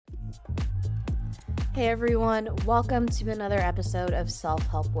Hey everyone, welcome to another episode of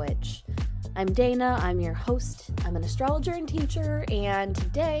Self-Help Witch. I'm Dana, I'm your host, I'm an astrologer and teacher, and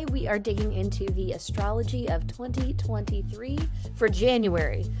today we are digging into the astrology of 2023 for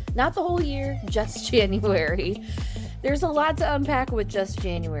January. Not the whole year, just January. There's a lot to unpack with just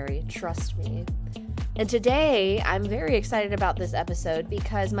January, trust me. And today, I'm very excited about this episode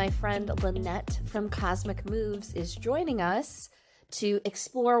because my friend Lynette from Cosmic Moves is joining us to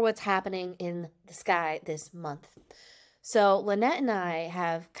explore what's happening in the sky this month. So Lynette and I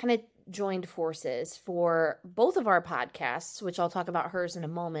have kind of joined forces for both of our podcasts, which I'll talk about hers in a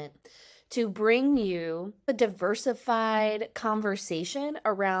moment, to bring you a diversified conversation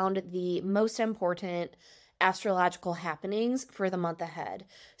around the most important astrological happenings for the month ahead.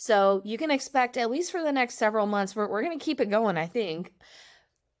 So you can expect, at least for the next several months, we're going to keep it going, I think.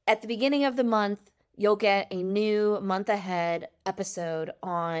 At the beginning of the month, you'll get a new month ahead episode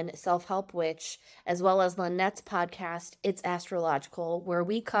on Self-Help Witch, as well as Lynette's podcast, It's Astrological, where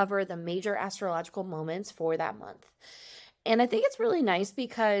we cover the major astrological moments for that month. And I think it's really nice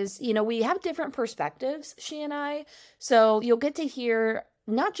because, we have different perspectives, she and I. So you'll get to hear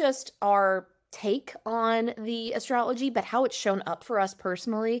not just our take on the astrology, but how it's shown up for us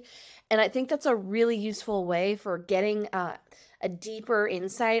personally. And I think that's a really useful way for getting a deeper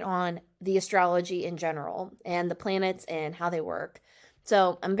insight on the astrology in general and the planets and how they work.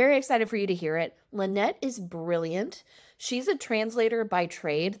 So I'm very excited for you to hear it. Lynette is brilliant. She's a translator by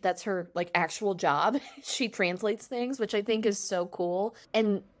trade. That's her actual job. She translates things, which I think is so cool.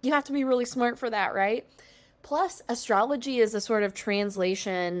 And you have to be really smart for that, right? Plus, astrology is a sort of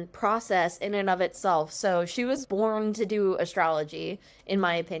translation process in and of itself. So she was born to do astrology, in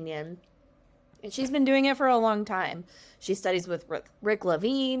my opinion. And she's been doing it for a long time. She studies with Rick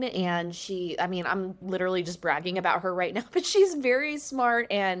Levine, and I'm literally just bragging about her right now, but she's very smart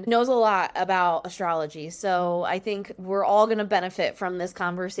and knows a lot about astrology. So I think we're all going to benefit from this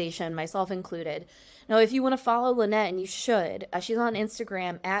conversation, myself included. Now, if you want to follow Lynette, and you should, she's on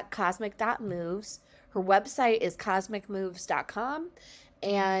Instagram at cosmic.moves. Her website is cosmicmoves.com,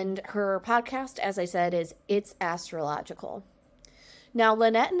 and her podcast, as I said, is It's Astrological. Now,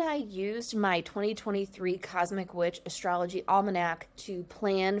 Lynette and I used my 2023 Cosmic Witch Astrology Almanac to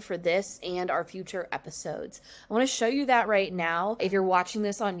plan for this and our future episodes. I want to show you that right now if you're watching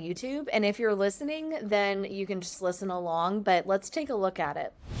this on YouTube. And if you're listening, then you can just listen along. But let's take a look at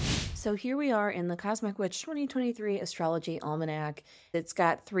it. So here we are in the Cosmic Witch 2023 Astrology Almanac. It's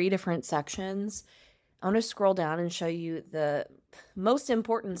got 3 different sections. I want to scroll down and show you the most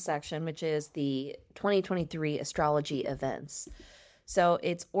important section, which is the 2023 astrology events. So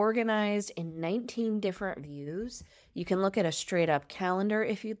it's organized in 19 different views. You can look at a straight up calendar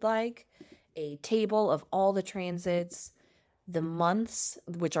if you'd like, a table of all the transits, the months,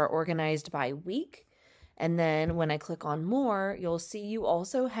 which are organized by week. And then when I click on more, you'll see you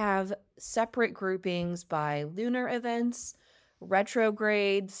also have separate groupings by lunar events,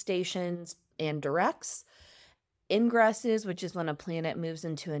 retrograde, stations, and directs. Ingresses, which is when a planet moves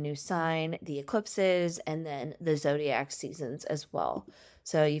into a new sign, the eclipses, and then the zodiac seasons as well.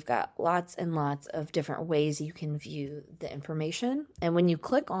 So you've got lots and lots of different ways you can view the information. And when you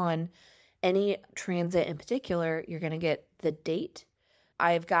click on any transit in particular, you're going to get the date.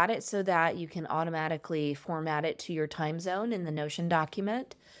 I've got it so that you can automatically format it to your time zone in the Notion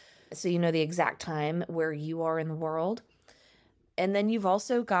document, so you know the exact time where you are in the world. And then you've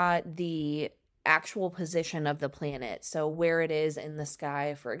also got the actual position of the planet. So where it is in the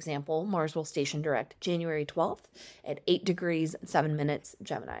sky, for example, Mars will station direct January 12th at 8 degrees, 7 minutes,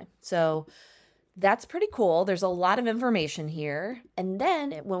 Gemini. So that's pretty cool. There's a lot of information here. And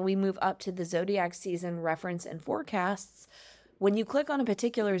then when we move up to the zodiac season reference and forecasts, when you click on a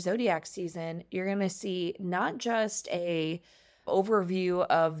particular zodiac season, you're going to see not just a overview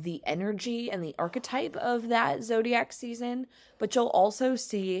of the energy and the archetype of that zodiac season, but you'll also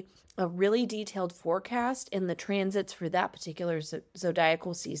see a really detailed forecast in the transits for that particular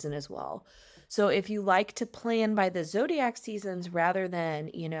zodiacal season as well. So if you like to plan by the zodiac seasons rather than,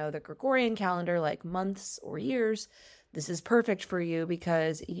 the Gregorian calendar, like months or years, this is perfect for you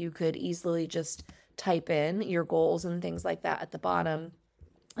because you could easily just type in your goals and things like that at the bottom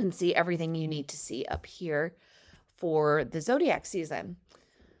and see everything you need to see up here for the zodiac season.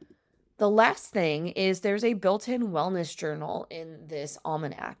 The last thing is there's a built-in wellness journal in this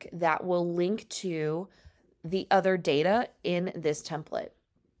almanac that will link to the other data in this template.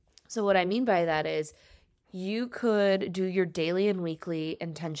 So what I mean by that is you could do your daily and weekly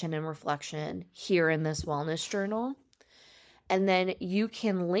intention and reflection here in this wellness journal, and then you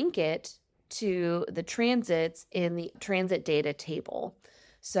can link it to the transits in the transit data table.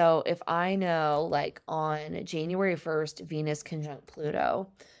 So if I know, like, on January 1st, Venus conjunct Pluto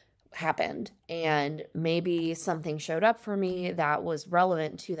happened, and maybe something showed up for me that was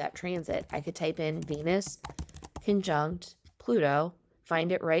relevant to that transit, I could type in Venus conjunct Pluto,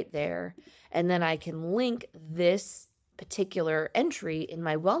 find it right there, and then I can link this particular entry in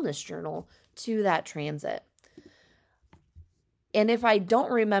my wellness journal to that transit. And if I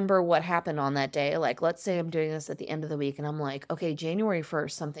don't remember what happened on that day, like let's say I'm doing this at the end of the week and I'm like, okay, January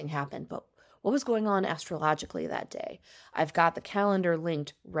 1st, something happened, but what was going on astrologically that day? I've got the calendar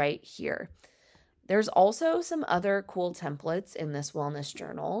linked right here. There's also some other cool templates in this wellness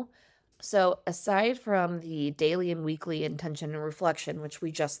journal. So aside from the daily and weekly intention and reflection, which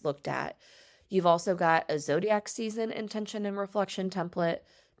we just looked at, you've also got a zodiac season intention and reflection template,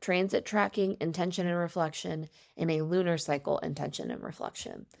 transit tracking, intention and reflection, and a lunar cycle intention and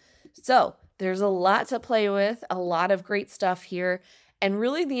reflection. So there's a lot to play with, a lot of great stuff here. And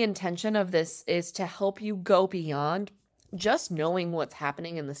really the intention of this is to help you go beyond just knowing what's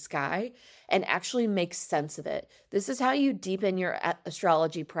happening in the sky and actually make sense of it. This is how you deepen your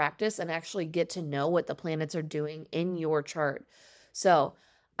astrology practice and actually get to know what the planets are doing in your chart. So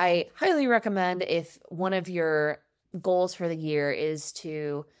I highly recommend, if one of your goals for the year is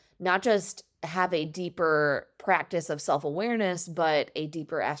to not just have a deeper practice of self-awareness, but a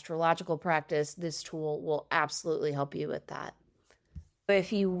deeper astrological practice, this tool will absolutely help you with that.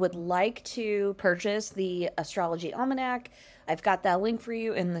 If you would like to purchase the Astrology Almanac, I've got that link for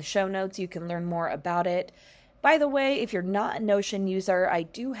you in the show notes. You can learn more about it. By the way, if you're not a Notion user, I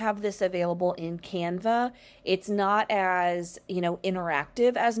do have this available in Canva. It's not as,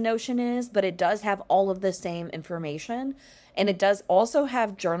 interactive as Notion is, but it does have all of the same information. And it does also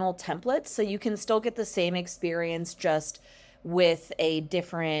have journal templates, so you can still get the same experience just with a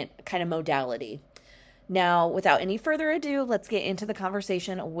different kind of modality. Now, without any further ado, let's get into the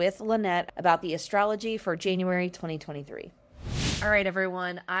conversation with Lynette about the astrology for January 2023. All right,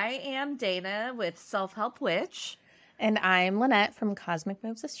 everyone. I am Dana with Self Help Witch. And I'm Lynette from Cosmic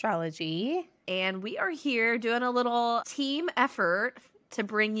Moves Astrology. And we are here doing a little team effort to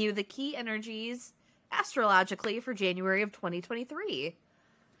bring you the key energies astrologically for January of 2023.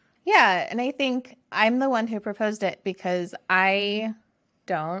 Yeah, and I think I'm the one who proposed it because I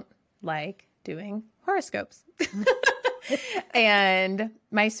don't like doing horoscopes. And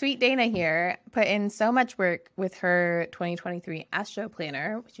my sweet Dana here put in so much work with her 2023 Astro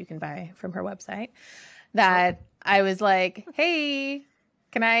Planner, which you can buy from her website, that I was like, hey,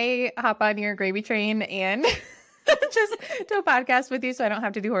 can I hop on your gravy train and just do a podcast with you so I don't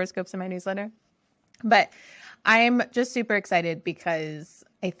have to do horoscopes in my newsletter? But I'm just super excited because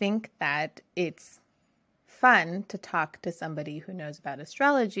I think that it's fun to talk to somebody who knows about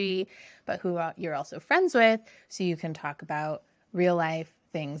astrology, but who you're also friends with, so you can talk about real life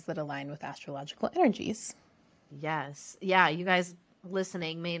things that align with astrological energies. Yes. Yeah, you guys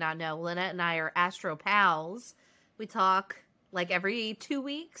listening may not know, Lynette and I are astro pals. We talk like every 2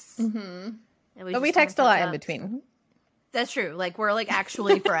 weeks. Mm-hmm. But we text a lot in between. That's true. Like, we're like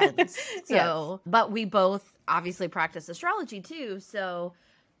actually friends. So, yes. But we both obviously practice astrology too. So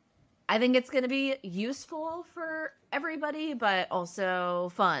I think it's going to be useful for everybody, but also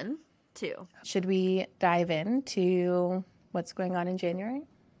fun too. Should we dive into what's going on in January?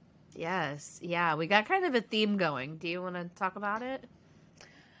 Yes. Yeah. We got kind of a theme going. Do you want to talk about it?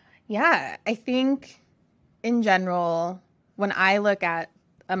 Yeah. I think in general, when I look at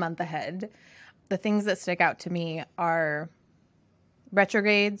a month ahead, the things that stick out to me are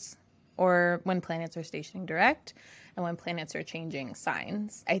retrogrades, or when planets are stationing direct, and when planets are changing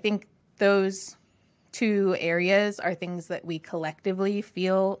signs. I think those two areas are things that we collectively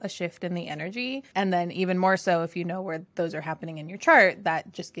feel a shift in the energy. And then even more so if you know where those are happening in your chart,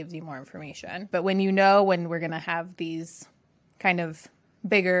 that just gives you more information. But when you know when we're going to have these kind of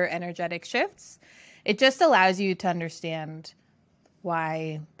bigger energetic shifts, it just allows you to understand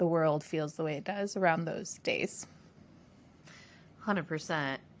why the world feels the way it does around those days.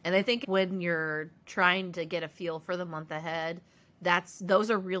 100%. And I think when you're trying to get a feel for the month ahead, those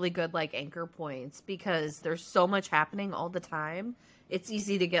are really good like anchor points, because there's so much happening all the time. It's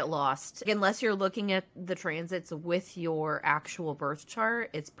easy to get lost. Unless you're looking at the transits with your actual birth chart,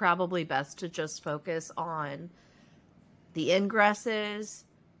 it's probably best to just focus on the ingresses,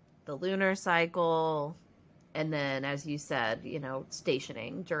 the lunar cycle, and then, as you said,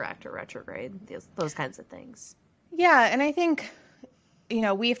 stationing, direct or retrograde, those kinds of things. Yeah, and I think,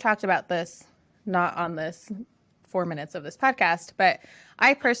 we've talked about this, not on this 4 minutes of this podcast, but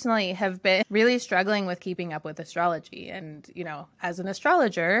I personally have been really struggling with keeping up with astrology. And, you know, as an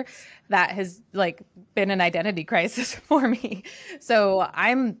astrologer, that has like been an identity crisis for me. So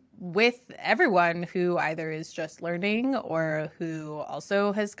I'm with everyone who either is just learning or who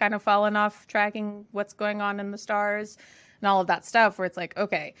also has kind of fallen off tracking what's going on in the stars and all of that stuff, where it's like,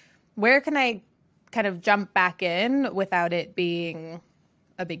 okay, where can I kind of jump back in without it being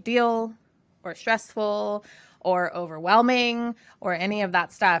a big deal or stressful or overwhelming or any of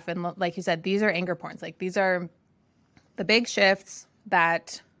that stuff? And like you said, these are anchor points. Like, these are the big shifts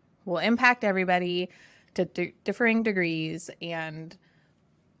that will impact everybody to differing degrees, and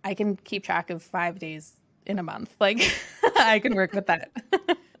I can keep track of 5 days in a month. Like, I can work with that.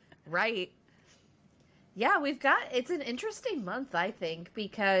 Right. Yeah, it's an interesting month, I think,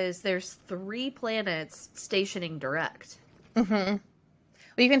 because there's 3 planets stationing direct. Mm-hmm.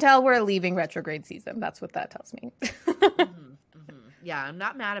 Well, you can tell we're leaving retrograde season. That's what that tells me. Yeah, I'm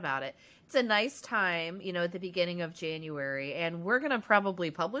not mad about it. It's a nice time, you know, at the beginning of January, and we're going to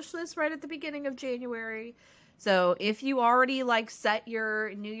probably publish this right at the beginning of January. So if you already like set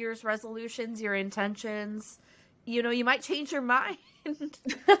your New Year's resolutions, your intentions, you know, you might change your mind.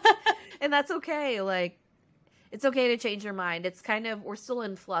 And that's okay. Like, it's okay to change your mind. It's kind of, we're still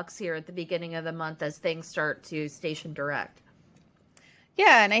in flux here at the beginning of the month as things start to station direct.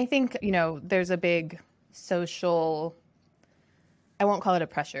 Yeah. And I think, you know, there's a big social, I won't call it a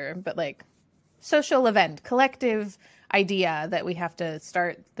pressure, but like social event, collective idea that we have to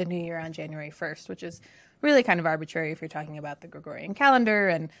start the new year on January 1st, which is really kind of arbitrary if you're talking about the Gregorian calendar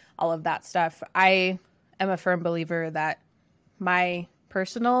and all of that stuff. I am a firm believer that my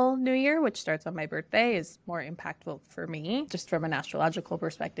personal new year, which starts on my birthday, is more impactful for me, just from an astrological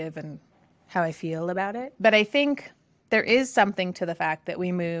perspective and how I feel about it. But I think there is something to the fact that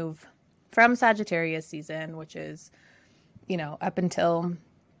we move from Sagittarius season, which is, you know, up until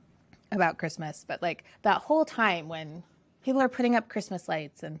about Christmas, but like that whole time when people are putting up Christmas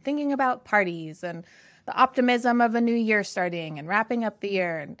lights and thinking about parties and the optimism of a new year starting and wrapping up the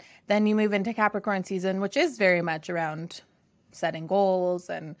year. And then you move into Capricorn season, which is very much around setting goals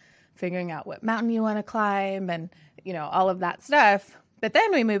and figuring out what mountain you want to climb and, you know, all of that stuff. But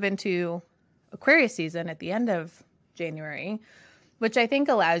then we move into Aquarius season at the end of January, which I think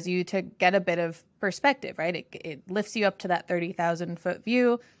allows you to get a bit of perspective, right? It lifts you up to that 30,000 foot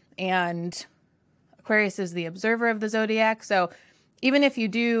view, and Aquarius is the observer of the zodiac. So even if you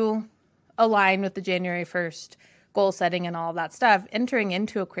do align with the January 1st goal setting and all of that stuff, entering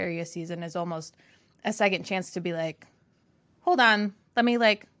into Aquarius season is almost a second chance to be like, hold on, let me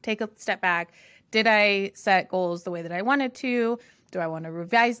like take a step back. Did I set goals the way that I wanted to? Do I want to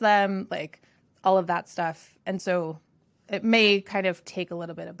revise them? Like all of that stuff. And so it may kind of take a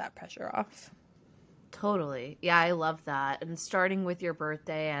little bit of that pressure off. Totally. Yeah, I love that. And starting with your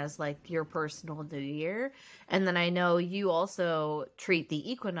birthday as like your personal new year. And then I know you also treat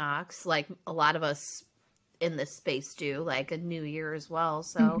the equinox like a lot of us in this space do, like a new year as well.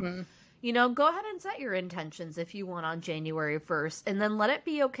 So, you know, go ahead and set your intentions if you want on January 1st. And then let it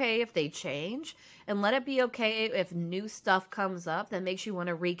be okay if they change. And let it be okay if new stuff comes up that makes you want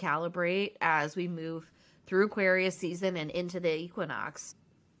to recalibrate as we move through Aquarius season and into the equinox.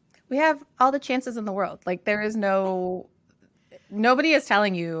 We have all the chances in the world. Like there is nobody is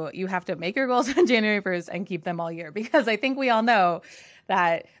telling you you have to make your goals on January 1st and keep them all year, because I think we all know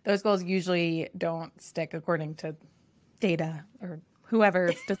that those goals usually don't stick according to data or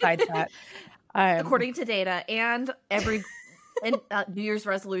whoever decides that. According to data and every New Year's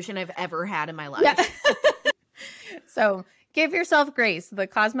resolution I've ever had in my life. Yeah. So give yourself grace. The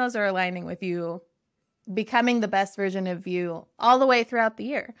cosmos are aligning with you, becoming the best version of you all the way throughout the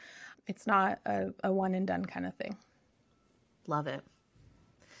year. It's not a one and done kind of thing. Love it.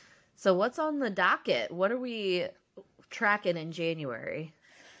 So what's on the docket? What are we tracking in January?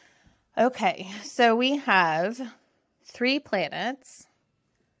 Okay, so we have 3 planets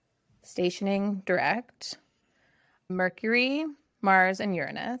stationing direct: Mercury, Mars, and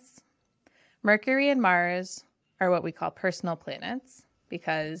Uranus. Mercury and Mars are what we call personal planets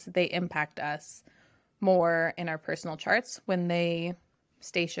because they impact us more in our personal charts when they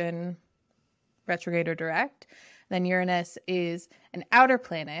station retrograde or direct. Then Uranus is an outer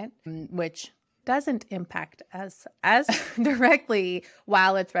planet, which doesn't impact us as directly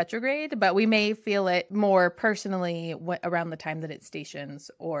while it's retrograde, but we may feel it more personally around the time that it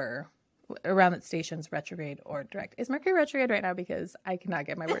stations, or around it stations retrograde or direct. Is Mercury retrograde right now? Because I cannot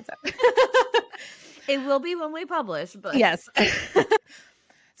get my words out. It will be when we publish, but yes.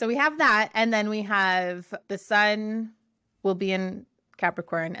 So we have that, and then we have the sun will be in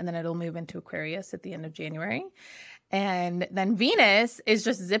Capricorn, and then it'll move into Aquarius at the end of January. And then Venus is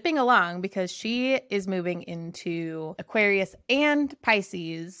just zipping along because she is moving into Aquarius and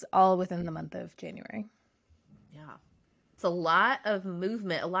Pisces all within the month of January. Yeah. It's a lot of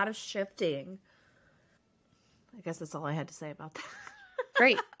movement, a lot of shifting. I guess that's all I had to say about that.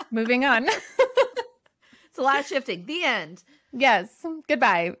 Great. Moving on. It's a lot of shifting. The end. Yes.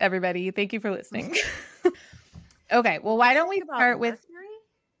 Goodbye, everybody. Thank you for listening. Okay. Well, why don't we start with Mercury?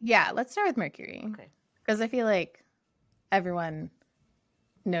 Yeah, let's start with Mercury. Okay. Because I feel like everyone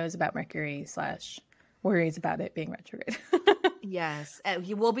knows about Mercury / worries about it being retrograde. Yes.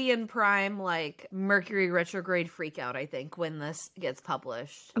 You will be in prime, like, Mercury retrograde freakout, I think, when this gets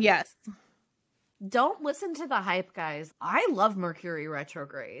published. Yes. Don't listen to the hype, guys. I love Mercury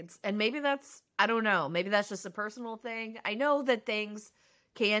retrogrades. And maybe that's, I don't know, maybe that's just a personal thing. I know that things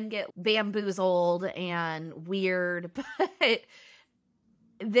can get bamboozled and weird, but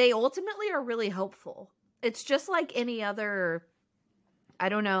they ultimately are really hopeful. It's just like any other, I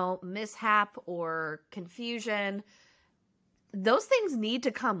don't know, mishap or confusion. Those things need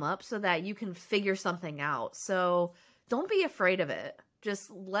to come up so that you can figure something out. So don't be afraid of it.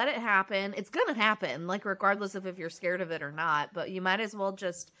 Just let it happen. It's going to happen, like, regardless of if you're scared of it or not. But you might as well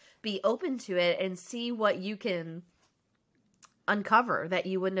just be open to it and see what you can uncover that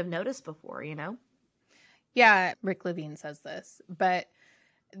you wouldn't have noticed before, you know? Yeah, Rick Levine says this, but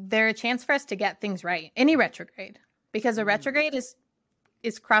there's a chance for us to get things right. Any retrograde, because a retrograde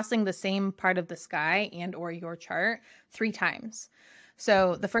is crossing the same part of the sky and or your chart 3 times.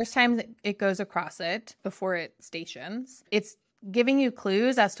 So the first time that it goes across it before it stations, it's giving you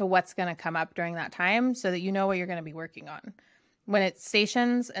clues as to what's going to come up during that time so that you know what you're going to be working on. When it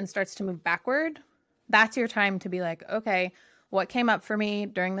stations and starts to move backward, that's your time to be like, okay, what came up for me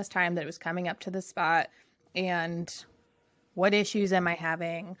during this time that it was coming up to this spot, and what issues am I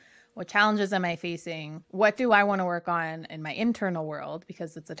having? What challenges am I facing? What do I want to work on in my internal world?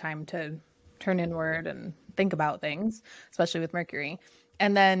 Because it's a time to turn inward and think about things, especially with Mercury.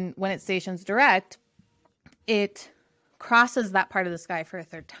 And then when it stations direct, it crosses that part of the sky for a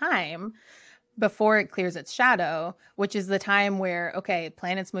 3rd time before it clears its shadow, which is the time where, okay,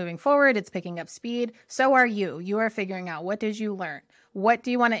 planet's moving forward, it's picking up speed. So are you. You are figuring out, what did you learn? What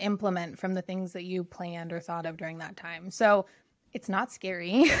do you want to implement from the things that you planned or thought of during that time? So it's not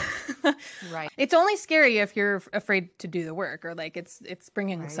scary. Right. It's only scary if you're afraid to do the work, or like it's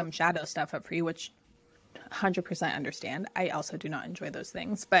bringing some shadow stuff up for you, which 100% understand. I also do not enjoy those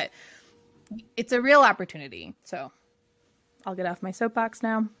things, but it's a real opportunity. So I'll get off my soapbox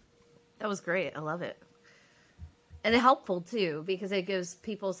now. That was great. I love it. And helpful, too, because it gives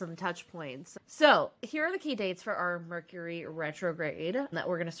people some touch points. So here are the key dates for our Mercury retrograde that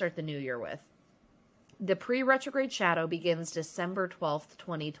we're going to start the new year with. The pre-retrograde shadow begins December 12th,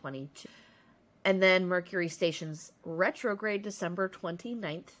 2022. And then Mercury stations retrograde December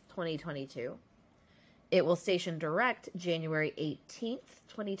 29th, 2022. It will station direct January 18th,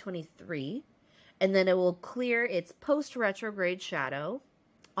 2023. And then it will clear its post-retrograde shadow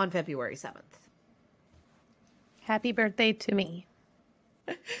on February 7th. Happy birthday to me.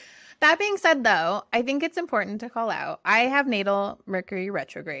 That being said, though, I think it's important to call out, I have natal Mercury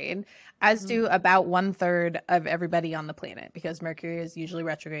retrograde, as do about 1/3 of everybody on the planet, because Mercury is usually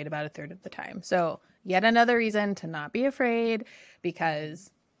retrograde about 1/3 of the time. So yet another reason to not be afraid,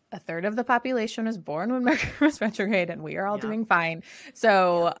 because 1/3 of the population was born when Mercury was retrograde, and we are all doing fine.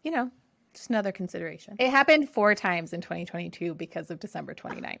 So, you know, just another consideration. It happened 4 times in 2022 because of December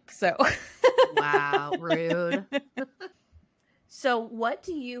 29th. So Wow, rude. So what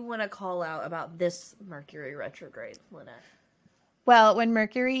do you want to call out about this Mercury retrograde, Lynette? Well, when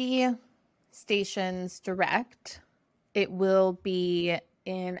Mercury stations direct, it will be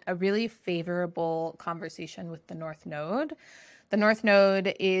in a really favorable conversation with the North Node. The North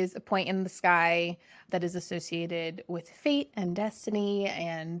Node is a point in the sky that is associated with fate and destiny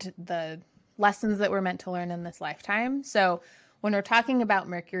and the lessons that we're meant to learn in this lifetime. So when we're talking about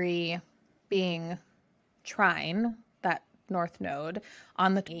Mercury being trine, that North Node,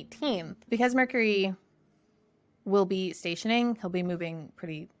 on the 18th, because Mercury will be stationing, he'll be moving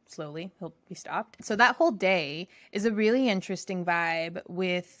pretty slowly, he'll be stopped. So that whole day is a really interesting vibe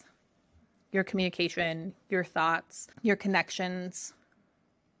with your communication, your thoughts, your connections,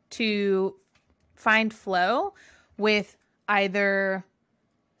 to find flow with either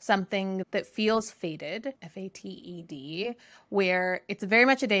something that feels fated, F-A-T-E-D, where it's very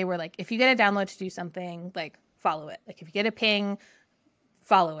much a day where, like, if you get a download to do something, like, follow it. Like, if you get a ping,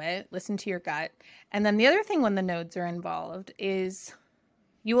 follow it, listen to your gut. And then the other thing when the nodes are involved is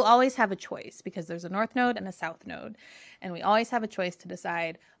you will always have a choice, because there's a North Node and a South Node. And we always have a choice to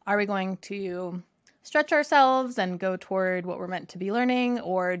decide, are we going to stretch ourselves and go toward what we're meant to be learning,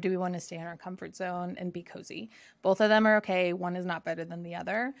 or do we want to stay in our comfort zone and be cozy? Both of them are okay. One is not better than the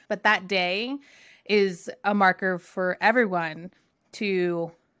other. But that day is a marker for everyone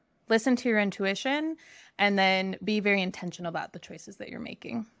to listen to your intuition and then be very intentional about the choices that you're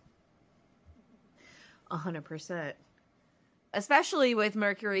making. 100%. Especially with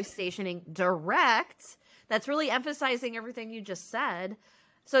Mercury stationing direct, that's really emphasizing everything you just said.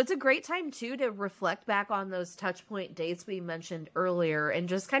 So it's a great time, too, to reflect back on those touch point dates we mentioned earlier and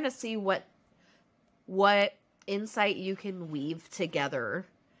just kind of see what insight you can weave together,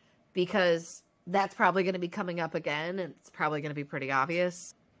 because that's probably going to be coming up again, and it's probably going to be pretty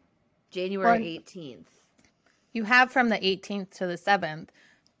obvious. January 18th. You have from the 18th to the 7th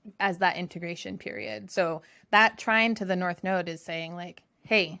as that integration period. So that trine to the North Node is saying, like,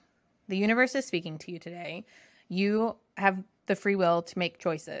 hey, the universe is speaking to you today. You have the free will to make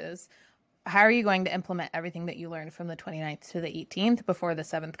choices. How are you going to implement everything that you learned from the 29th to the 18th before the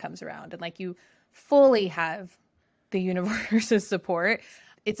 7th comes around? And like, you fully have the universe's support.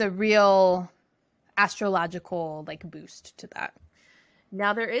 It's a real astrological like boost to that.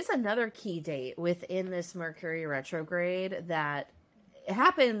 Now, there is another key date within this Mercury retrograde that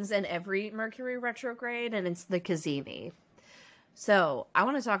happens in every Mercury retrograde, and it's the Cazimi. So I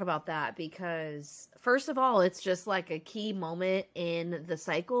want to talk about that because, first of all, it's just like a key moment in the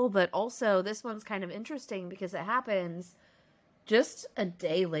cycle, but also this one's kind of interesting because it happens just a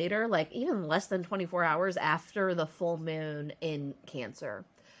day later, like even less than 24 hours after the full moon in Cancer.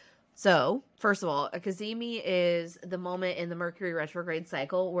 So, first of all, a Cazimi is the moment in the Mercury retrograde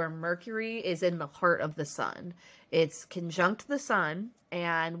cycle where Mercury is in the heart of the sun. It's conjunct the sun,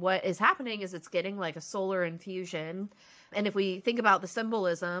 and what is happening is it's getting like a solar infusion. And if we think about the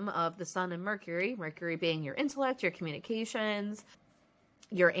symbolism of the sun and Mercury, Mercury being your intellect, your communications,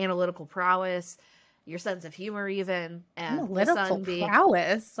 your analytical prowess, your sense of humor even, and analytical the sun being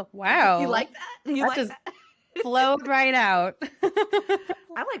prowess. Wow. You like that? You that like just that? flowed right out.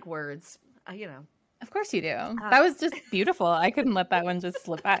 I like words, you know. Of course you do. That was just beautiful. I couldn't let that one just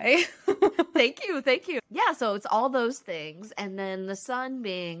slip by. Thank you. Thank you. Yeah, so it's all those things. And then the sun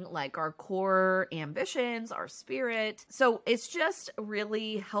being like our core ambitions, our spirit. So it's just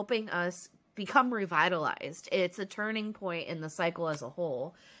really helping us become revitalized. It's a turning point in the cycle as a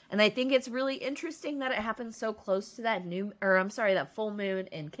whole. And I think it's really interesting that it happens so close to that full moon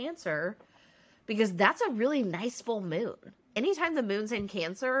in Cancer, because that's a really nice full moon. Anytime the moon's in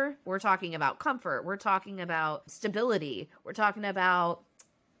Cancer, we're talking about comfort. We're talking about stability. We're talking about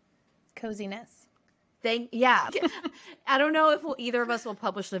coziness. Yeah. I don't know if either of us will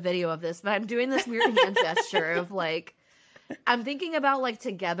publish the video of this, but I'm doing this weird hand gesture of like, I'm thinking about like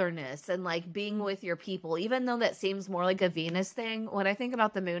togetherness and like being with your people, even though that seems more like a Venus thing. When I think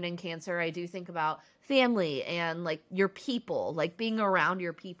about the moon in Cancer, I do think about family and like your people, like being around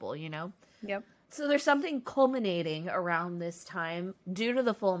your people, you know? Yep. So there's something culminating around this time due to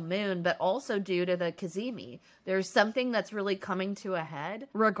the full moon, but also due to the Cazimi. There's something that's really coming to a head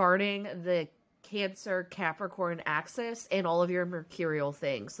regarding the Cancer Capricorn axis and all of your mercurial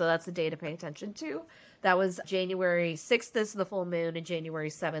things. So that's a day to pay attention to. That was January 6th is the full moon, and January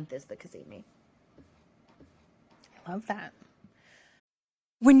 7th is the Cazimi. I love that.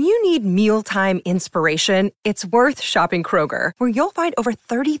 When you need mealtime inspiration, it's worth shopping Kroger, where you'll find over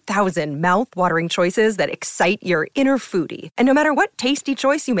 30,000 mouth-watering choices that excite your inner foodie. And no matter what tasty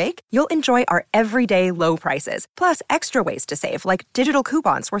choice you make, you'll enjoy our everyday low prices, plus extra ways to save, like digital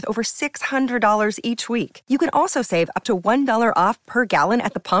coupons worth over $600 each week. You can also save up to $1 off per gallon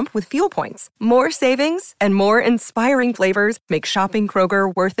at the pump with fuel points. More savings and more inspiring flavors make shopping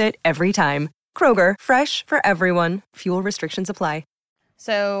Kroger worth it every time. Kroger, fresh for everyone. Fuel restrictions apply.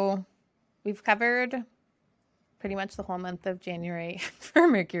 So we've covered pretty much the whole month of January for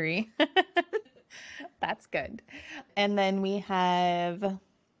Mercury. That's good. And then we have,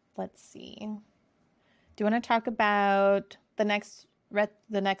 let's see. Do you want to talk about the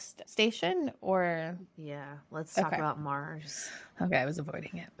next station or? Yeah, let's talk about Mars. Okay, I was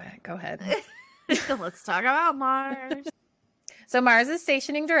avoiding it, but go ahead. Let's talk about Mars. So Mars is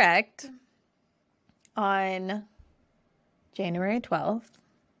stationing direct on January 12th.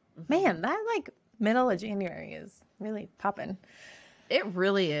 Man, that like middle of January is really popping. It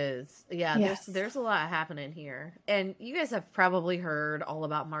really is. Yeah, yes. There's a lot happening here. And you guys have probably heard all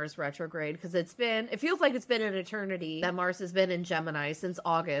about Mars retrograde because it feels like it's been an eternity that Mars has been in Gemini since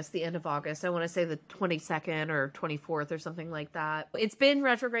August, the end of August. I want to say the 22nd or 24th or something like that. It's been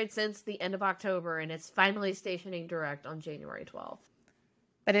retrograde since the end of October, and it's finally stationing direct on January 12th.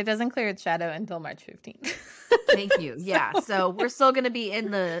 But it doesn't clear its shadow until March 15th. Thank you. Yeah. So we're still going to be in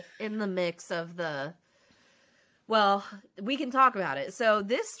the mix of the, well, we can talk about it. So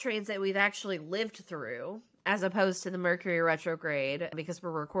this transit we've actually lived through, as opposed to the Mercury retrograde, because we're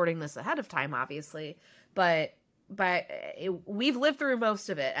recording this ahead of time, obviously. But we've lived through most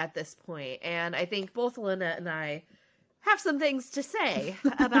of it at this point. And I think both Lynette and I have some things to say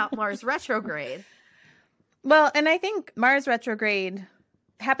about Mars retrograde. Well, and I think Mars retrograde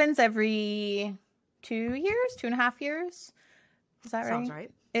happens every 2 years, 2.5 years. Is that right? Sounds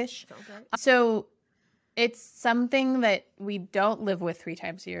right. Ish. Sounds right. So it's something that we don't live with 3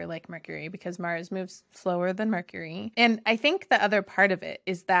 times a year like Mercury, because Mars moves slower than Mercury. And I think the other part of it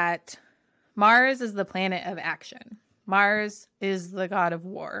is that Mars is the planet of action. Mars is the god of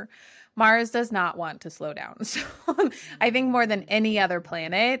war. Mars does not want to slow down. So I think more than any other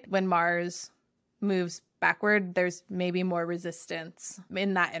planet, when Mars moves backward, there's maybe more resistance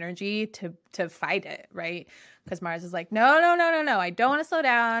in that energy to fight it, right? Because Mars is like, no, I don't want to slow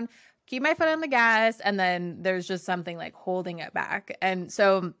down, keep my foot on the gas, and then there's just something like holding it back. And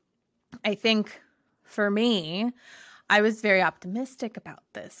so I think for me, I was very optimistic about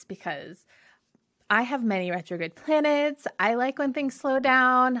this because I have many retrograde planets. I like when things slow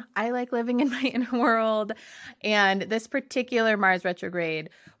down. I like living in my inner world. And this particular Mars retrograde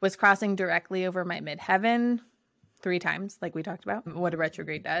was crossing directly over my midheaven 3 times, like we talked about, what a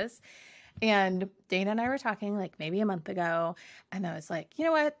retrograde does. And Dana and I were talking like maybe a month ago, and I was like, you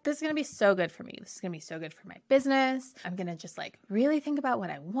know what? This is going to be so good for me. This is going to be so good for my business. I'm going to just like really think about what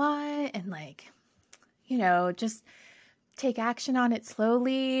I want and like, you know, just take action on it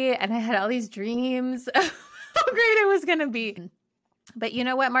slowly. And I had all these dreams of how great it was going to be. But you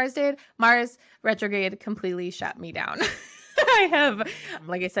know what Mars did? Mars retrograde completely shut me down. I have,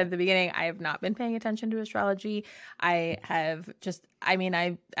 like I said at the beginning, I have not been paying attention to astrology. I have just,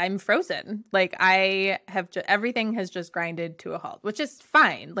 I'm frozen. Like everything has just grinded to a halt, which is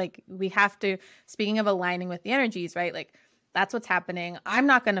fine. Like we have to, speaking of aligning with the energies, right? Like that's what's happening. I'm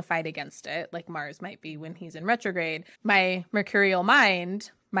not going to fight against it like Mars might be when he's in retrograde. My mercurial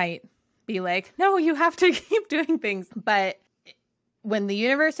mind might be like, no, you have to keep doing things. But when the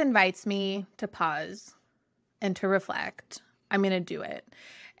universe invites me to pause and to reflect, I'm going to do it.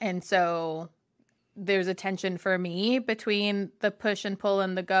 And so there's a tension for me between the push and pull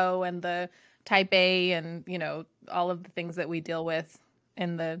and the go and the type A and, you know, all of the things that we deal with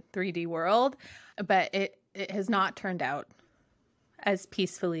in the 3D world. But it has not turned out as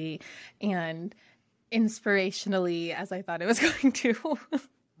peacefully and inspirationally as I thought it was going to.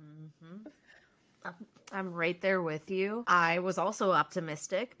 I'm right there with you. I was also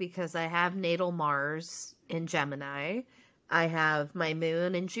optimistic because I have natal Mars in Gemini. I have my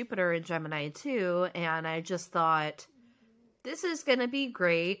moon and Jupiter in Gemini too. And I just thought this is going to be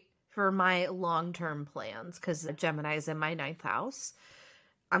great for my long-term plans because Gemini is in my 9th house.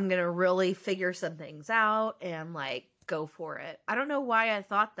 I'm going to really figure some things out and like go for it. I don't know why I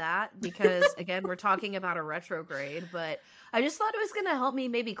thought that because again, we're talking about a retrograde, but I just thought it was going to help me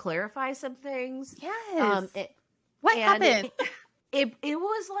maybe clarify some things. Yes. What happened? It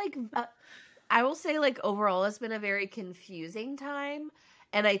was like, I will say like overall, it's been a very confusing time.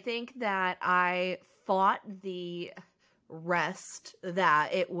 And I think that I fought the rest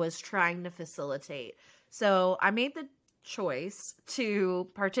that it was trying to facilitate. So I made the choice to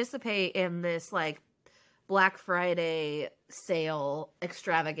participate in this like Black Friday sale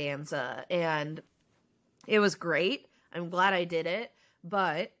extravaganza, and it was great. I'm glad I did it,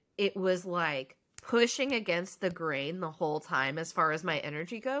 but it was like pushing against the grain the whole time as far as my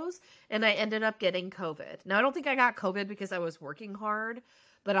energy goes, and I ended up getting COVID. Now, I don't think I got COVID because I was working hard,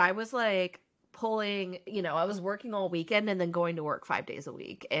 but I was like pulling, you know, I was working all weekend and then going to work 5 days a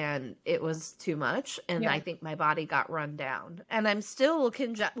week, and it was too much, and I think my body got run down. And I'm still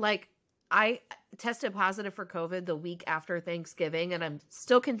I tested positive for COVID the week after Thanksgiving, and I'm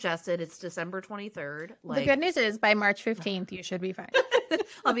still congested. It's December 23rd. The good news is by March 15th, you should be fine.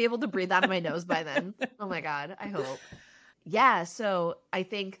 I'll be able to breathe out of my nose by then. Oh my God, I hope. Yeah, so I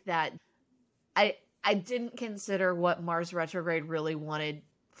think that I didn't consider what Mars retrograde really wanted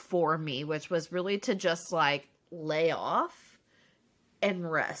for me, which was really to just like lay off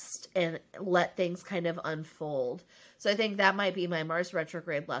and rest and let things kind of unfold. So I think that might be my Mars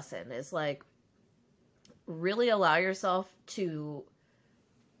retrograde lesson is like really allow yourself to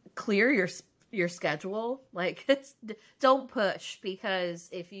clear your schedule. Like don't push, because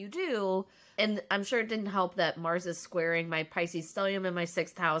if you do, and I'm sure it didn't help that Mars is squaring my Pisces stellium in my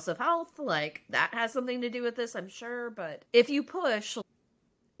 6th house of health. Like that has something to do with this, I'm sure. But if you push,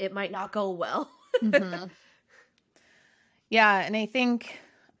 it might not go well. Mm-hmm. Yeah. And I think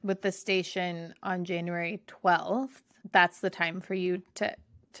with the station on January 12th, that's the time for you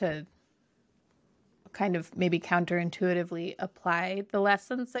to kind of maybe counterintuitively apply the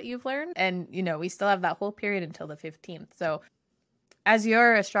lessons that you've learned. And, we still have that whole period until the 15th. So as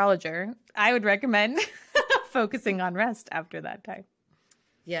your astrologer, I would recommend focusing on rest after that time.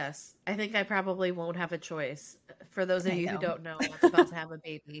 Yes. I think I probably won't have a choice. For those of you who don't know, I'm about to have a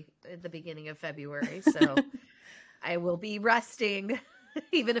baby at the beginning of February. So I will be resting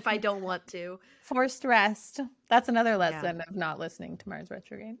even if I don't want to. Forced rest. That's another lesson of not listening to Mars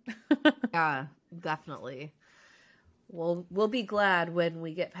retrograde. Yeah, definitely. We'll be glad when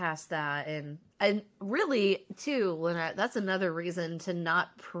we get past that, and really too, Lynette, that's another reason to not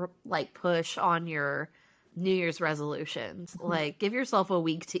push on your New Year's resolutions. Like, give yourself a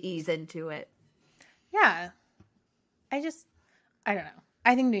week to ease into it. Yeah, I don't know.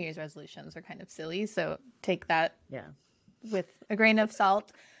 I think New Year's resolutions are kind of silly, so take that with a grain of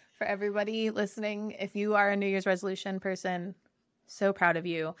salt. For everybody listening, if you are a New Year's resolution person, so proud of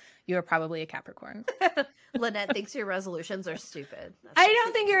you. You are probably a Capricorn. Lynette thinks your resolutions are stupid. I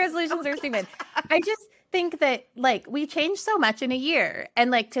don't think your resolutions are stupid. I just think that, we change so much in a year.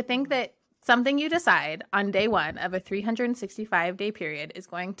 And, to think that something you decide on day one of a 365-day period is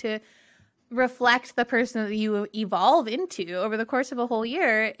going to reflect the person that you evolve into over the course of a whole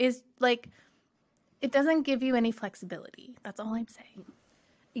year is, it doesn't give you any flexibility. That's all I'm saying.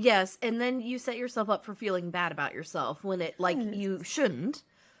 Yes, and then you set yourself up for feeling bad about yourself when it, you shouldn't.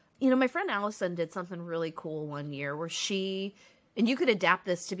 My friend Allison did something really cool one year where and you could adapt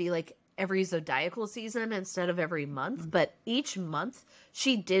this to be every zodiacal season instead of every month, but each month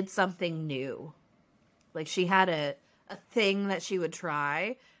she did something new. She had a thing that she would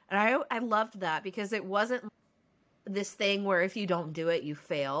try, and I loved that because it wasn't this thing where if you don't do it, you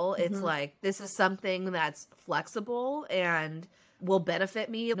fail. It's this is something that's flexible and will benefit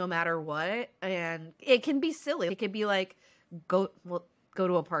me no matter what. And it can be silly. It could be go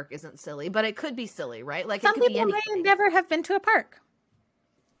to a park isn't silly, but it could be silly, right? Some people may never have been to a park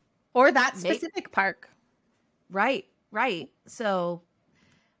or that specific park. Right. So,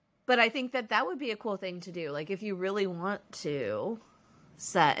 but I think that would be a cool thing to do. If you really want to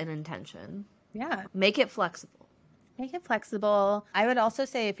set an intention, make it flexible. I would also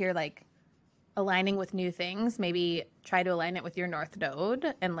say if you're aligning with new things, maybe try to align it with your North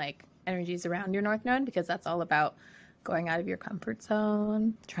Node and energies around your North Node, because that's all about going out of your comfort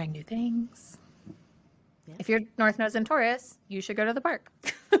zone, trying new things. Yeah. If your North Node's in Taurus, you should go to the park.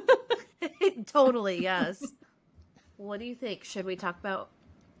 Totally, yes. What do you think? Should we talk about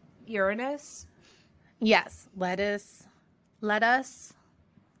Uranus? Yes, let us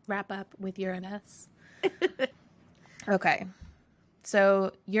wrap up with Uranus. Okay.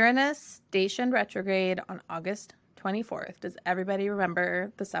 So Uranus stationed retrograde on August 24th. Does everybody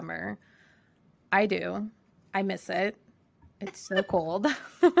remember the summer? I do. I miss it. It's so cold.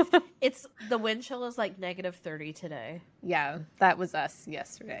 The wind chill is -30 today. Yeah, that was us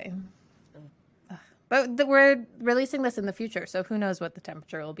yesterday. But we're releasing this in the future, so who knows what the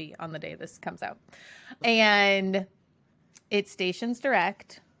temperature will be on the day this comes out. And it stations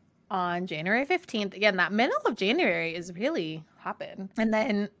direct on January 15th. Again, that middle of January is really hopping. And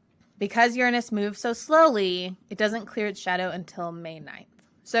then because Uranus moves so slowly, it doesn't clear its shadow until May 9th.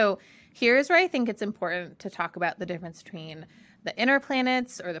 So here's where I think it's important to talk about the difference between the inner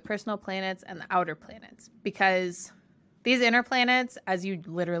planets or the personal planets and the outer planets, because these inner planets, as you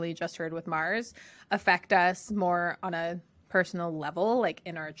literally just heard with Mars, affect us more on a personal level,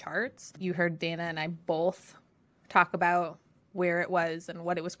 in our charts. You heard Dana and I both talk about where it was and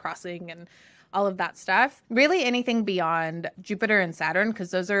what it was crossing and all of that stuff. Really anything beyond Jupiter and Saturn, because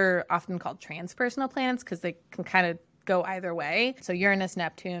those are often called transpersonal planets because they can kind of go either way. So Uranus,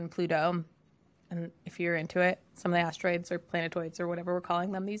 Neptune, Pluto, and if you're into it, some of the asteroids or planetoids or whatever we're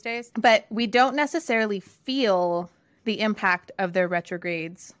calling them these days. But we don't necessarily feel the impact of their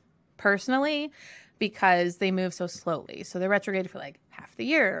retrogrades personally because they move so slowly. So they're retrograde for half the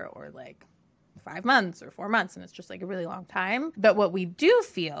year or 5 months or 4 months, and it's just a really long time. But what we do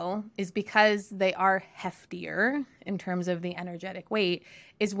feel is because they are heftier in terms of the energetic weight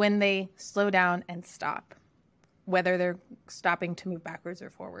is when they slow down and stop, whether they're stopping to move backwards or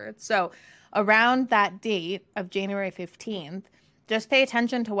forwards. So around that date of January 15th, just pay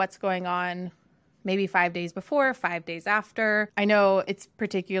attention to what's going on maybe 5 days before, 5 days after. I know it's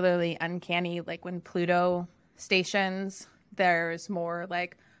particularly uncanny, when Pluto stations, there's more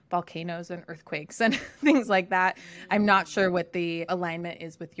volcanoes and earthquakes and things like that. I'm not sure what the alignment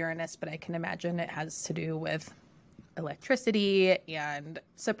is with Uranus, but I can imagine it has to do with electricity and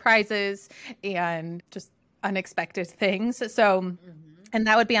surprises and just unexpected things. So And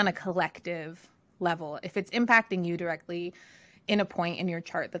that would be on a collective level. If it's impacting you directly in a point in your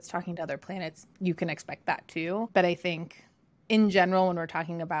chart that's talking to other planets, you can expect that too. But I think in general, when we're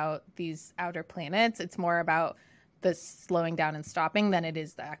talking about these outer planets, it's more about the slowing down and stopping than it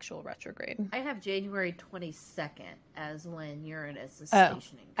is the actual retrograde. I have January 22nd as when Uranus is Oh,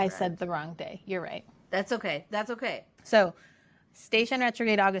 stationing. I correct? said the wrong day. You're right. That's okay. That's okay. So station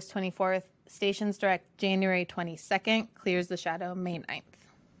retrograde August 24th, stations direct January 22nd, clears the shadow May 9th.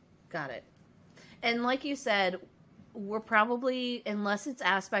 Got it. And like you said, we're probably, unless it's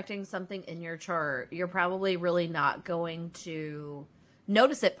aspecting something in your chart, you're probably really not going to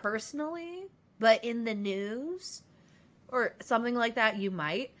notice it personally, but in the news or something like that, you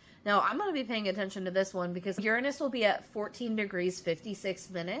might. Now, I'm going to be paying attention to this one because Uranus will be at 14 degrees 56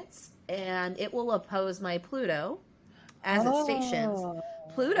 minutes, and it will oppose my Pluto as it stations.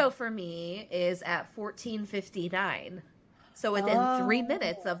 Pluto for me is at 14:59. So within 3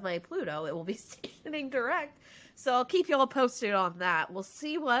 minutes of my Pluto, it will be stationing direct. So I'll keep y'all posted on that. We'll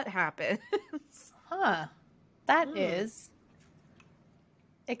see what happens. Huh. That is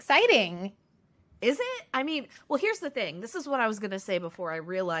exciting. Is it? I mean, well, here's the thing. This is what I was going to say before I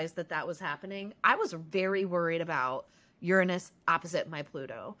realized that that was happening. I was very worried about Uranus opposite my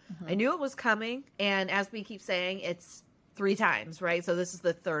Pluto. I knew it was coming. And as we keep saying, it's 3 times, right? So this is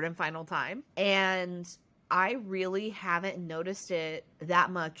the 3rd and final time. And I really haven't noticed it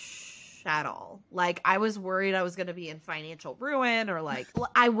that much at all. Like, I was worried I was going to be in financial ruin, or like,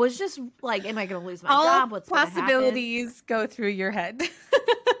 I was just like, am I going to lose my job? What's possibilities go through your head.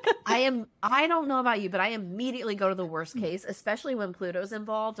 I don't know about you, but I immediately go to the worst case, especially when Pluto's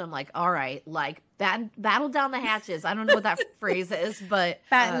involved. I'm like, all right, like battle down the hatches. I don't know what that phrase is, but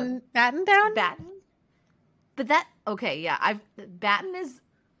Batten down? batten. But that, okay, yeah, batten is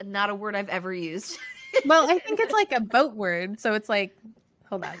not a word I've ever used. Well, I think it's like a boat word. So it's like,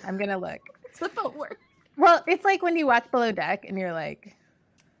 hold on, I'm going to look. It's a boat word. Well, it's like when you watch Below Deck and you're like,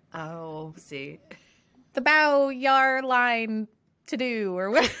 Oh, see. the bow yar line to do or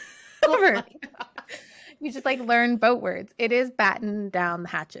whatever. You just like learn boat words. It is batten down the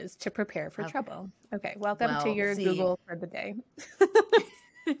hatches to prepare for trouble. Okay, welcome to Well, your see. Google for the day.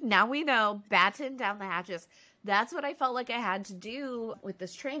 Now we know, batten down the hatches. That's what I felt like I had to do with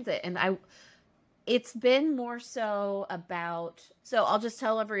this transit. And it's been more so about, so I'll just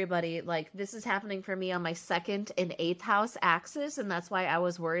tell everybody, like, this is happening for me on my 2nd and 8th house axis, and that's why I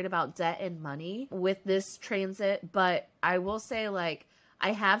was worried about debt and money with this transit. But I will say, like,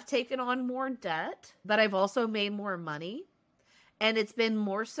 I have taken on more debt, but I've also made more money. And it's been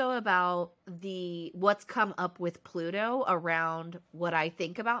more so about what's come up with Pluto around what I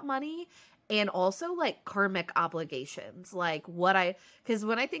think about money, and also like karmic obligations, like because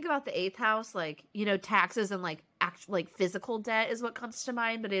when I think about the 8th house, like, you know, taxes and like actual like physical debt is what comes to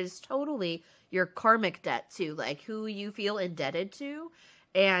mind, but it is totally your karmic debt too, like who you feel indebted to.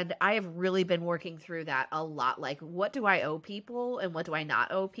 And I have really been working through that a lot. Like, what do I owe people and what do I not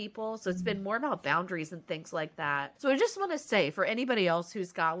owe people? So it's been more about boundaries and things like that. So I just want to say, for anybody else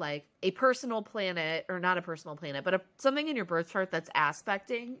who's got like a personal planet, or not a personal planet, but something in your birth chart that's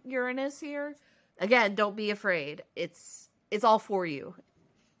aspecting Uranus here, again, don't be afraid. It's all for you.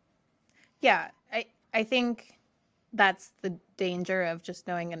 Yeah, I think that's the danger of just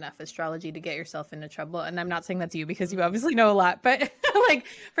knowing enough astrology to get yourself into trouble. And I'm not saying that's you, because you obviously know a lot, but like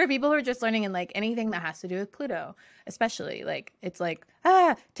for people who are just learning, and like anything that has to do with Pluto, especially, like it's like,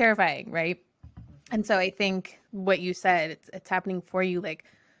 terrifying, right? And so I think what you said, it's happening for you. Like,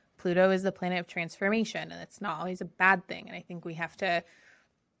 Pluto is the planet of transformation, and it's not always a bad thing. And I think we have to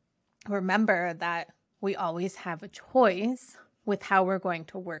remember that we always have a choice with how we're going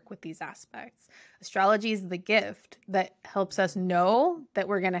to work with these aspects. Astrology is the gift that helps us know that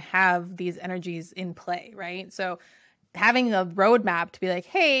we're going to have these energies in play, right? So having a roadmap to be like,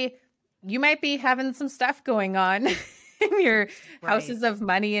 hey, you might be having some stuff going on in your houses of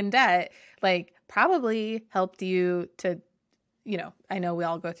money and debt, like probably helped you to, you know, I know we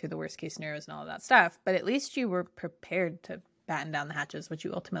all go through the worst case scenarios and all of that stuff, but at least you were prepared to batten down the hatches, which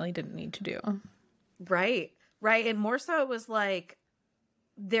you ultimately didn't need to do. Right. Right. And more so it was like,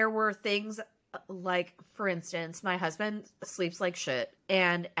 there were things like, for instance, my husband sleeps like shit.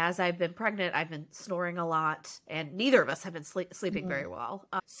 And as I've been pregnant, I've been snoring a lot, and neither of us have been sleeping very well.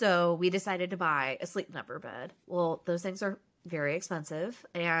 So we decided to buy a Sleep Number bed. Well, those things are very expensive.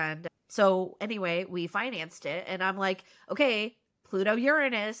 And so anyway, we financed it, and I'm like, okay, Pluto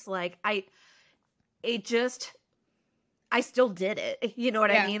Uranus, like I still did it. You know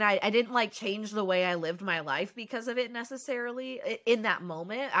what I mean? I didn't like change the way I lived my life because of it necessarily. In that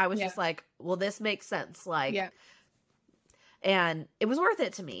moment, I was just like, well, this makes sense. Like, And it was worth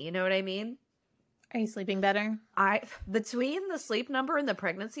it to me. You know what I mean? Are you sleeping better? Between the Sleep Number and the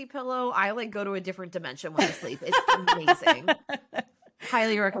pregnancy pillow, I like go to a different dimension when I sleep. It's amazing.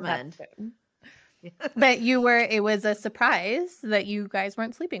 Highly recommend. But it was a surprise that you guys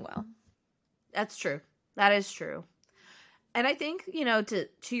weren't sleeping well. That's true. That is true. And I think, you know, to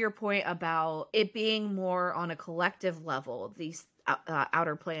your point about it being more on a collective level, these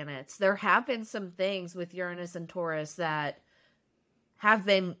outer planets, there have been some things with Uranus and Taurus that have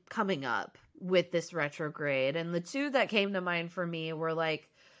been coming up with this retrograde. And the two that came to mind for me were like,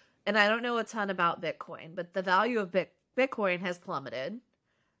 and I don't know a ton about Bitcoin, but the value of Bitcoin has plummeted,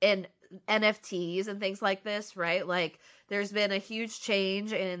 and NFTs and things like this, right? Like there's been a huge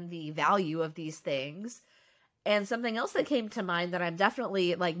change in the value of these things. And something else that came to mind that I'm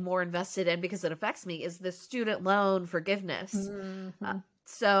definitely like more invested in because it affects me is the student loan forgiveness. Mm-hmm.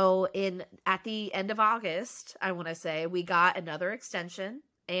 So at the end of August, I want to say, we got another extension.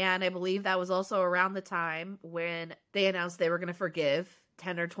 And I believe that was also around the time when they announced they were going to forgive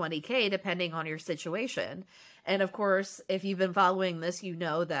 10 or 20K, depending on your situation. And of course, if you've been following this, you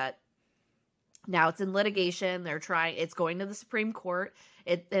know that now it's in litigation. It's going to the Supreme Court,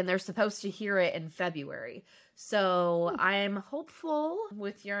 and they're supposed to hear it in February. So I'm hopeful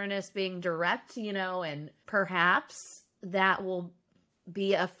with Uranus being direct, you know, and perhaps that will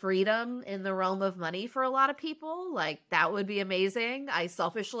be a freedom in the realm of money for a lot of people. Like that would be amazing. I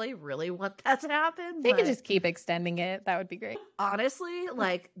selfishly really want that to happen. They could just keep extending it. That would be great. Honestly,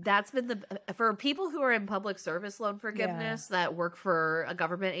 like that's been for people who are in public service loan forgiveness that work for a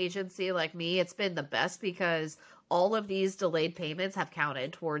government agency like me, it's been the best because all of these delayed payments have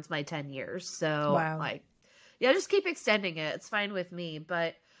counted towards my 10 years. So like, yeah, just keep extending it. It's fine with me.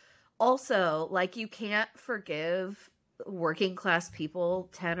 But also like you can't forgive working class people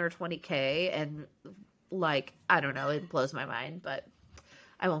 10 or 20K, and like I don't know, it blows my mind, but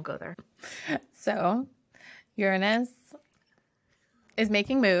I won't go there. So Uranus is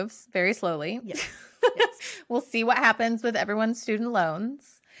making moves very slowly. Yes. We'll see what happens with everyone's student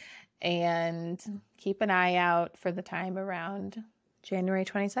loans, and keep an eye out for the time around January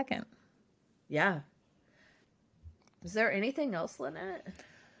 22nd. Yeah. Is there anything else, Lynette?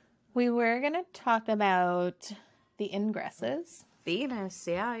 We were going to talk about the ingresses. Venus,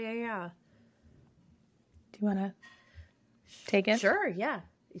 yeah. Do you want to take it? Sure, yeah.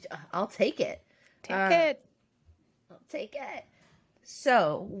 I'll take it. Take it. I'll take it.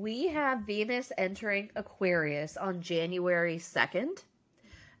 So we have Venus entering Aquarius on January 2nd.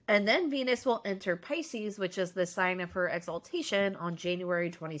 And then Venus will enter Pisces, which is the sign of her exaltation, on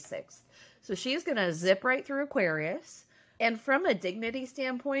January 26th. So she's going to zip right through Aquarius. And from a dignity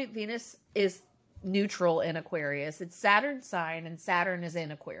standpoint, Venus is neutral in Aquarius. It's Saturn's sign, and Saturn is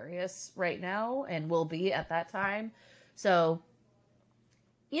in Aquarius right now and will be at that time. So,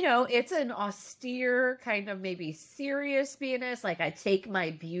 you know, it's an austere kind of maybe serious Venus. Like I take my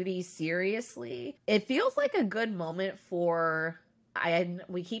beauty seriously. It feels like a good moment for,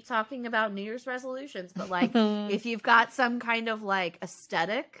 we keep talking about New Year's resolutions, but like if you've got some kind of like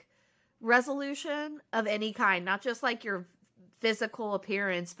aesthetic resolution of any kind, not just like your physical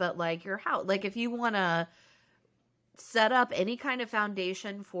appearance, but like your house, like if you want to set up any kind of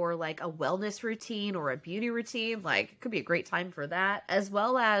foundation for like a wellness routine or a beauty routine, like it could be a great time for that, as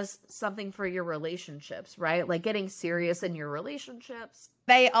well as something for your relationships, right? Like getting serious in your relationships.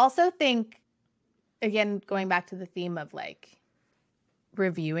 I also think, again, going back to the theme of like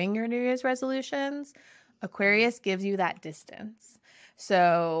reviewing your New Year's resolutions, Aquarius gives you that distance.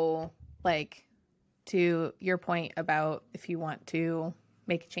 So like to your point about if you want to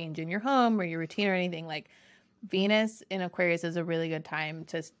make a change in your home or your routine or anything, like Venus in Aquarius is a really good time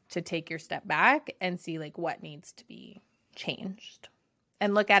to take your step back and see like what needs to be changed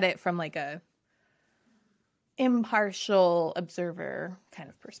and look at it from like a impartial observer kind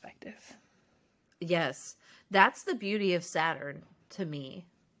of perspective. Yes. That's the beauty of Saturn to me.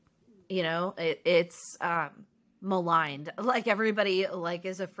 You know, it's maligned. Like everybody like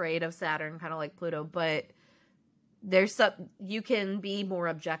is afraid of Saturn, kind of like Pluto, but there's you can be more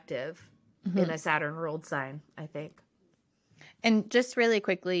objective in a Saturn ruled sign, I think. And just really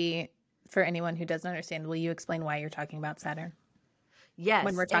quickly, for anyone who doesn't understand, will you explain why you're talking about Saturn? Yes.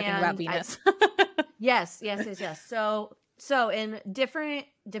 When we're talking about Venus. Yes. So in different,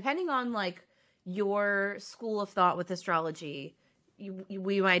 depending on like your school of thought with astrology,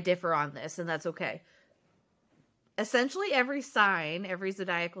 we might differ on this, and that's okay. Essentially, every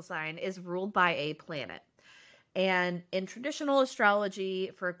zodiacal sign is ruled by a planet. And in traditional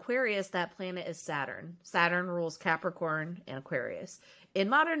astrology, for Aquarius, that planet is Saturn. Saturn rules Capricorn and Aquarius. in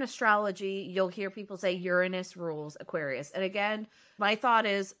modern astrology, you'll hear people say Uranus rules Aquarius. And again, my thought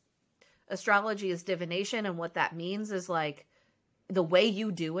is astrology is divination. And what that means is like the way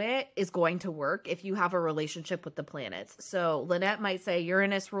you do it is going to work if you have a relationship with the planets. So Lynette might say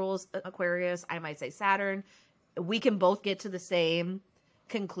Uranus rules Aquarius. I might say Saturn. We can both get to the same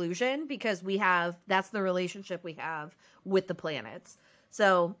conclusion because that's the relationship we have with the planets.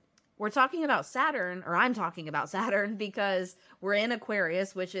 So we're talking about Saturn, or I'm talking about Saturn, because we're in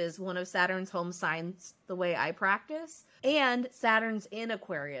Aquarius, which is one of Saturn's home signs the way I practice. And Saturn's in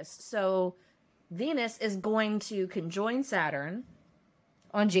Aquarius. So Venus is going to conjoin Saturn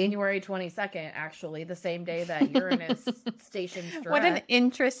on January 22nd, actually, the same day that Uranus stations direct. What an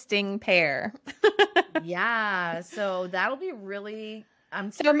interesting pair. Yeah. So that'll be really...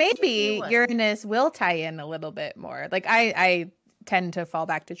 So maybe Uranus will tie in a little bit more. Like I tend to fall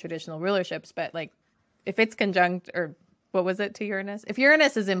back to traditional rulerships, but like if it's conjunct, or what was it, to Uranus? If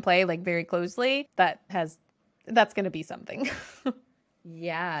Uranus is in play like very closely, that's going to be something.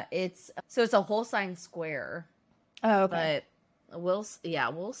 Yeah, it's a whole sign square. Oh, okay. But we'll see.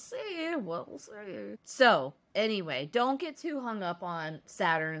 So anyway, don't get too hung up on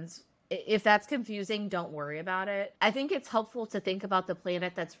Saturn's. If that's confusing, don't worry about it. I think it's helpful to think about the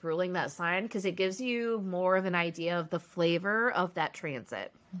planet that's ruling that sign because it gives you more of an idea of the flavor of that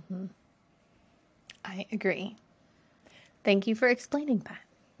transit. Mm-hmm. I agree. Thank you for explaining that.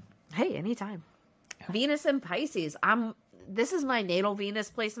 Hey, anytime. Venus in Pisces. This is my natal Venus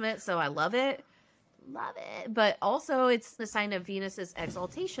placement, so I love it. Love it. But also it's the sign of Venus's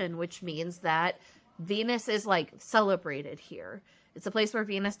exaltation, which means that Venus is like celebrated here. It's a place where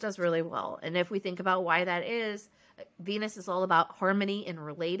Venus does really well. And if we think about why that is, Venus is all about harmony and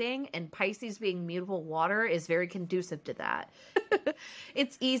relating, and Pisces being mutable water is very conducive to that.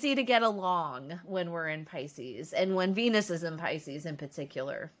 It's easy to get along when we're in Pisces, and when Venus is in Pisces in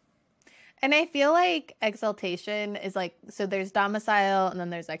particular. And I feel like exaltation is like, so there's domicile and then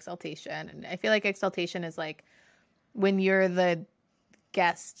there's exaltation. And I feel like exaltation is like when you're the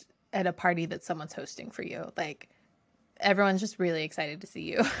guest at a party that someone's hosting for you. Like, everyone's just really excited to see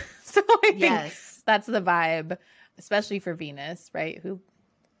you. So I think that's the vibe, especially for Venus, right? Who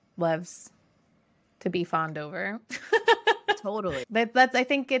loves to be fawned over. Totally. I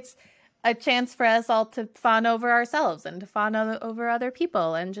think it's a chance for us all to fawn over ourselves and to fawn over other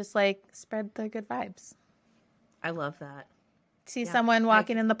people and just like spread the good vibes. I love that. See someone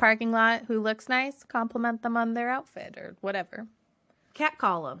walking in the parking lot who looks nice, compliment them on their outfit or whatever.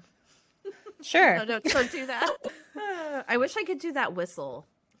 Catcall them. Sure. No, don't do that. I wish I could do that whistle.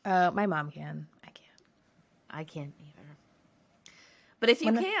 My mom can. I can't either. But if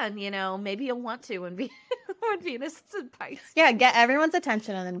you can, maybe you'll want to when Venus is in Pisces. Yeah, get everyone's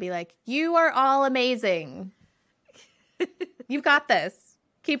attention and then be like, you are all amazing. You've got this.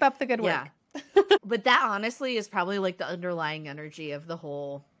 Keep up the good work. Yeah. But that honestly is probably like the underlying energy of the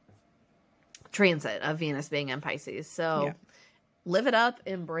whole transit of Venus being in Pisces. So live it up,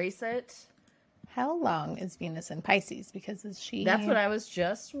 embrace it. How long is Venus in Pisces? Because That's what I was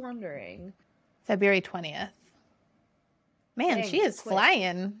just wondering. February 20th. Man, Dang, she is quick.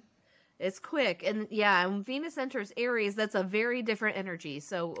 Flying. It's quick. And yeah, when Venus enters Aries, that's a very different energy.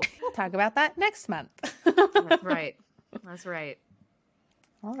 So we'll talk about that next month. That's right. That's right.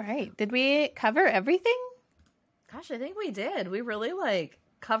 All right. Did we cover everything? Gosh, I think we did. We really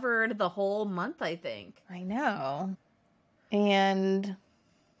covered the whole month, I think. I know. And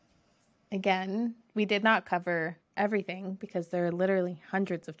again, we did not cover everything because there are literally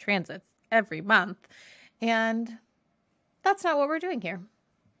hundreds of transits every month. And that's not what we're doing here.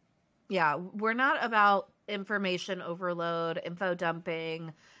 Yeah, we're not about information overload, info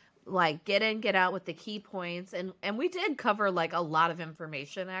dumping, like get in, get out with the key points. And we did cover a lot of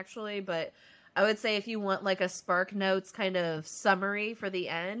information actually, but I would say if you want a Spark Notes kind of summary for the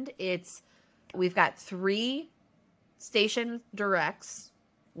end, we've got 3 station directs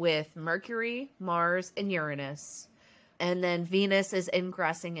with Mercury, Mars, and Uranus. And then Venus is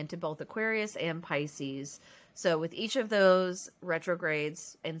ingressing into both Aquarius and Pisces. So with each of those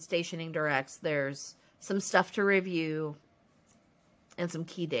retrogrades and stationing directs, there's some stuff to review and some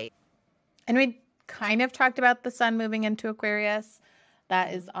key dates. And we kind of talked about the sun moving into Aquarius.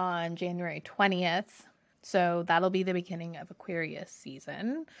 That is on January 20th. So that'll be the beginning of Aquarius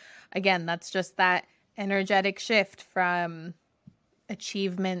season. Again, that's just that energetic shift from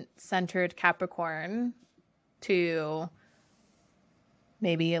achievement-centered Capricorn to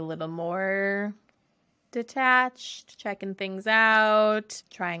maybe a little more detached, checking things out,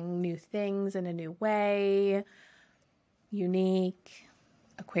 trying new things in a new way, unique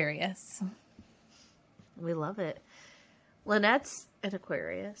Aquarius. We love it. Lynette's an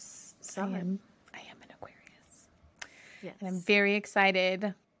Aquarius. I Sun. am an Aquarius. Yes. And I'm very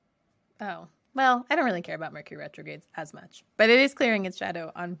excited. Oh, well, I don't really care about Mercury retrogrades as much, but it is clearing its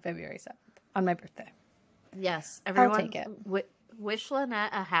shadow on February 7th, on my birthday. Yes, everyone. take it. Wish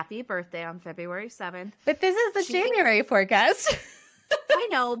Lynette a happy birthday on February 7th. But this is the January forecast. I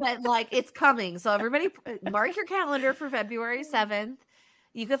know, but like it's coming. So everybody mark your calendar for February 7th.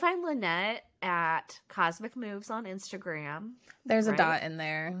 You can find Lynette at Cosmic Moves on Instagram. There's a right? dot in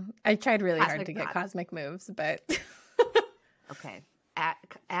there. I tried really hard Cosmic to get dot. Cosmic Moves, but Okay.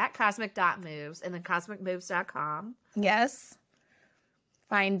 At cosmic.moves and then cosmicmoves.com. yes.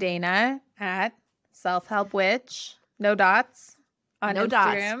 Find Dana at Self Help Witch. No dots on No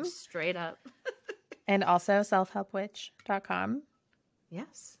Instagram. dots. Straight up. And also selfhelpwitch.com.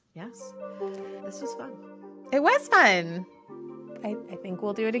 Yes. Yes. This was fun. It was fun. I think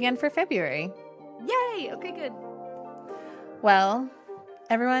we'll do it again for February. Yay. Okay, good. Well,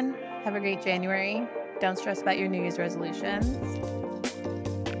 everyone, have a great January. Don't stress about your New Year's resolutions.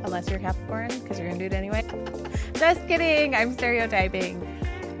 Unless you're Capricorn, because you're going to do it anyway. Just kidding. I'm stereotyping.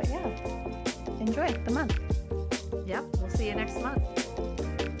 But yeah, enjoy the month. Yep. We'll see you next month.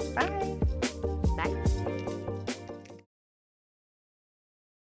 Bye. Bye.